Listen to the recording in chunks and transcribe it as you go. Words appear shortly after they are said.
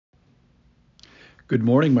Good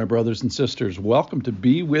morning, my brothers and sisters. Welcome to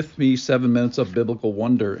Be With Me, 7 Minutes of Biblical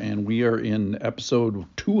Wonder. And we are in episode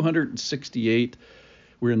 268.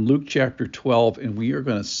 We're in Luke chapter 12, and we are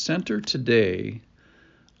going to center today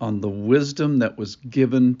on the wisdom that was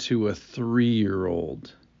given to a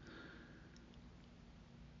 3-year-old.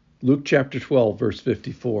 Luke chapter 12, verse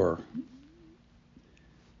 54.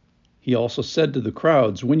 He also said to the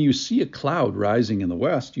crowds, "When you see a cloud rising in the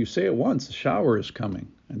west, you say at once, a shower is coming."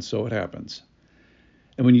 And so it happens.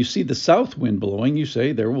 And when you see the south wind blowing, you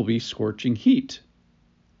say, "There will be scorching heat."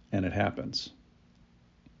 And it happens.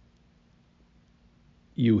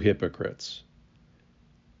 You hypocrites.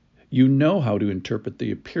 You know how to interpret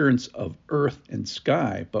the appearance of earth and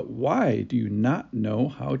sky, but why do you not know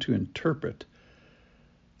how to interpret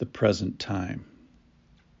the present time?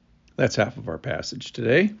 That's half of our passage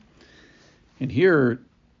today. And here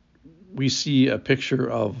we see a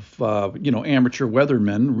picture of, amateur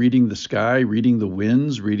weathermen reading the sky, reading the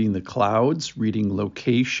winds, reading the clouds, reading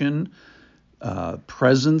location,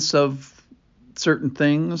 presence of certain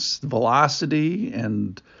things, velocity,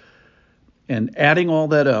 and adding all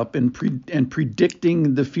that up and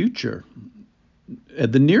predicting the future,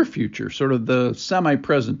 the near future, sort of the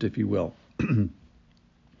semi-present, if you will.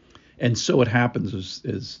 And so it happens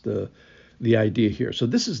is the idea here. So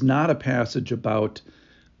this is not a passage about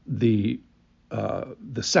the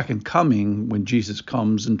second coming, when Jesus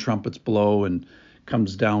comes and trumpets blow and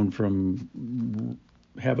comes down from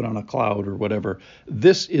heaven on a cloud or whatever.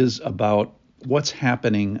 This is about what's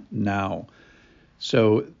happening now.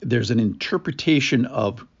 So there's an interpretation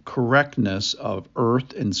of correctness of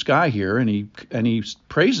earth and sky here, and he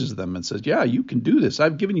praises them and says, "Yeah, you can do this.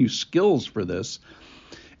 I've given you skills for this.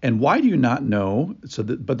 And why do you not know?"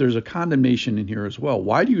 But there's a condemnation in here as well.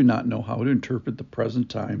 Why do you not know how to interpret the present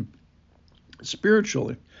time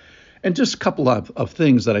spiritually? And just a couple of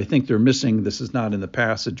things that I think they're missing. This is not in the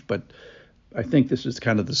passage, but I think this is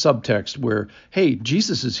kind of the subtext where, hey,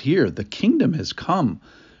 Jesus is here. The kingdom has come.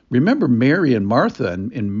 Remember Mary and Martha,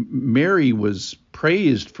 and Mary was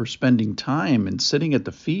praised for spending time and sitting at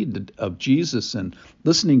the feet of Jesus and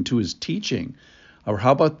listening to his teaching. Or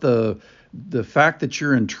how about the fact that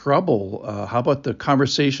you're in trouble? How about the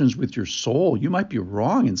conversations with your soul? You might be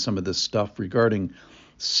wrong in some of this stuff regarding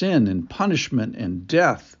sin and punishment and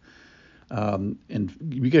death. And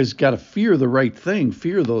you guys got to fear the right thing.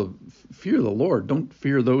 Fear the Lord. Don't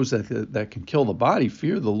fear those that can kill the body.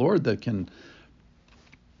 Fear the Lord that can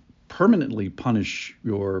permanently punish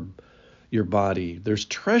your body. There's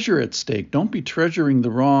treasure at stake. Don't be treasuring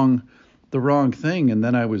the wrong thing. And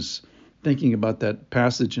then I was thinking about that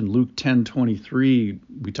passage in Luke 10:23,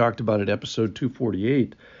 we talked about it, episode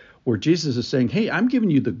 248, where Jesus is saying, "Hey, I'm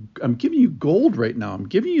giving you gold right now. I'm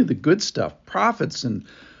giving you the good stuff." Prophets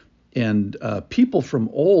and people from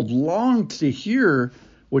old long to hear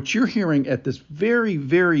what you're hearing at this very,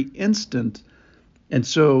 very instant. And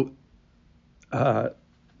so,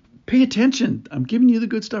 pay attention. I'm giving you the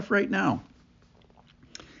good stuff right now.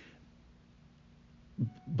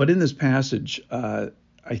 But in this passage,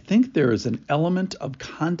 I think there is an element of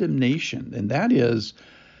condemnation, and that is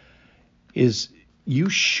you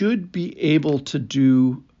should be able to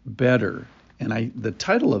do better. And the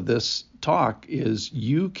title of this talk is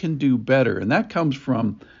 "You Can Do Better," and that comes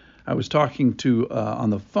from, I was talking to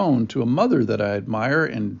on the phone to a mother that I admire,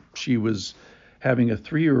 and she was having a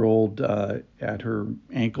 3-year-old at her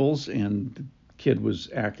ankles, and the kid was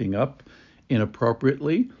acting up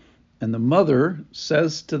inappropriately. And the mother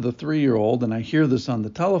says to the 3-year-old, and I hear this on the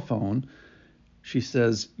telephone, she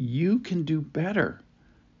says, "You can do better."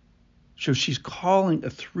 So she's calling a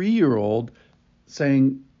 3-year-old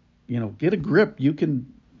saying, get a grip.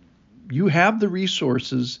 You have the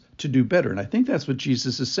resources to do better. And I think that's what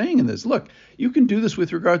Jesus is saying in this. Look, you can do this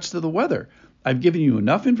with regards to the weather. I've given you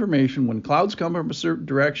enough information when clouds come from a certain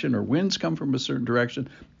direction or winds come from a certain direction,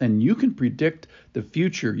 and you can predict the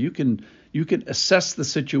future. You can assess the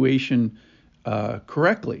situation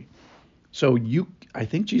correctly. So I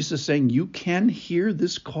think Jesus is saying you can hear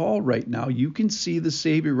this call right now. You can see the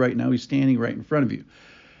Savior right now. He's standing right in front of you.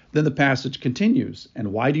 Then the passage continues.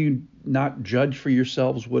 "And why do you not judge for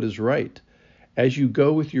yourselves what is right? As you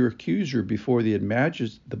go with your accuser before the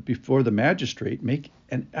magistrate, make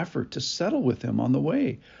an effort to settle with him on the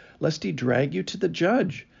way, lest he drag you to the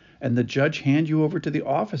judge, and the judge hand you over to the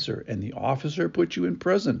officer, and the officer put you in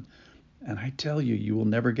prison. And I tell you, you will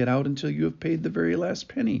never get out until you have paid the very last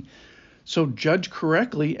penny." So judge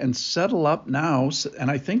correctly and settle up now.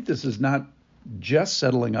 And I think this is not just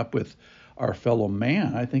settling up with our fellow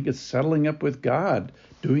man. I think it's settling up with God,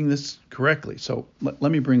 doing this correctly. So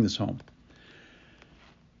let me bring this home.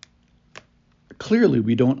 Clearly,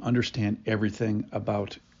 we don't understand everything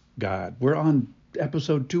about God. We're on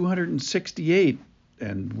episode 268,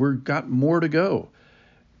 and we've got more to go.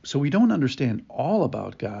 So we don't understand all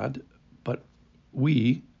about God, but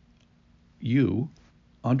you,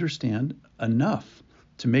 understand enough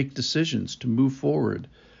to make decisions, to move forward,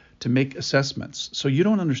 to make assessments. So you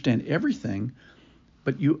don't understand everything,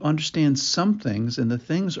 but you understand some things, and the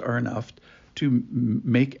things are enough to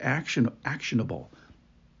make actionable.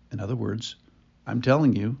 In other words, I'm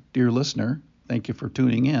telling you, dear listener, thank you for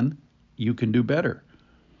tuning in, you can do better.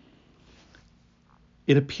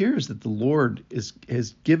 It appears that the Lord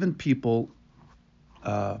has given people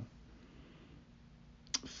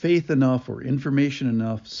faith enough or information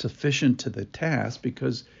enough sufficient to the task,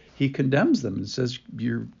 because he condemns them and says,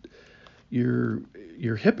 you're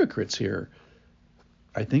hypocrites here.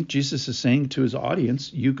 I think Jesus is saying to his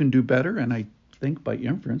audience, you can do better. And I think by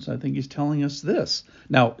inference, I think he's telling us this.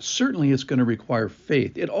 Now, certainly it's going to require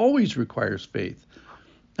faith. It always requires faith.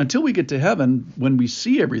 Until we get to heaven, when we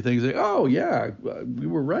see everything, say, oh, yeah, we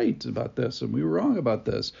were right about this and we were wrong about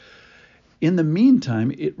this. In the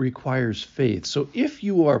meantime, it requires faith. So if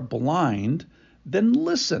you are blind, then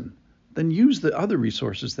listen. Then use the other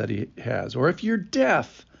resources that he has. Or if you're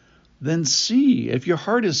deaf, then see. If your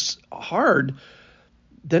heart is hard,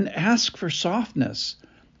 then ask for softness.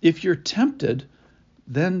 If you're tempted,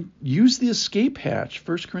 then use the escape hatch,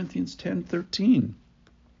 1 Corinthians 10:13.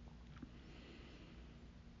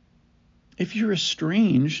 If you're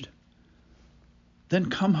estranged, then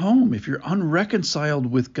come home. If you're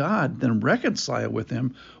unreconciled with God, then reconcile with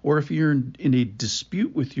him. Or if you're in a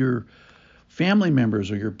dispute with your family members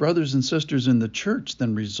or your brothers and sisters in the church,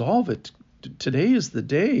 then resolve it. Today is the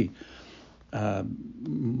day.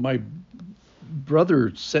 My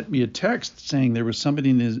brother sent me a text saying there was somebody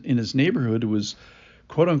in his neighborhood who was,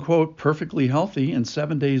 quote unquote, perfectly healthy, and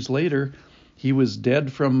 7 days later he was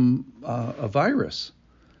dead from a virus.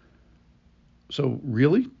 So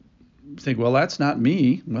really? Think, well, that's not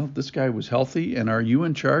me. Well, this guy was healthy, and are you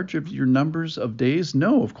in charge of your numbers of days?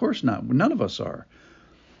 No, of course not. None of us are.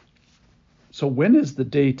 So when is the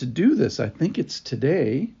day to do this? I think it's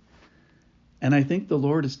today, and I think the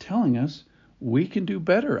Lord is telling us we can do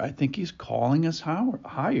better. I think he's calling us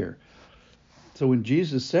higher. So when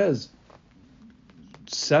Jesus says,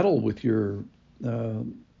 settle with your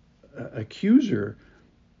accuser,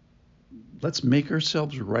 let's make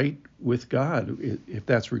ourselves right with God. If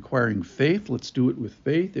that's requiring faith, let's do it with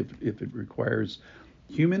faith. If it requires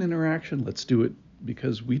human interaction, let's do it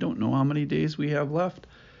because we don't know how many days we have left.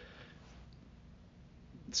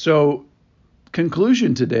 So,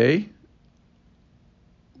 conclusion today,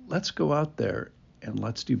 let's go out there and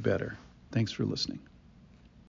let's do better. Thanks for listening.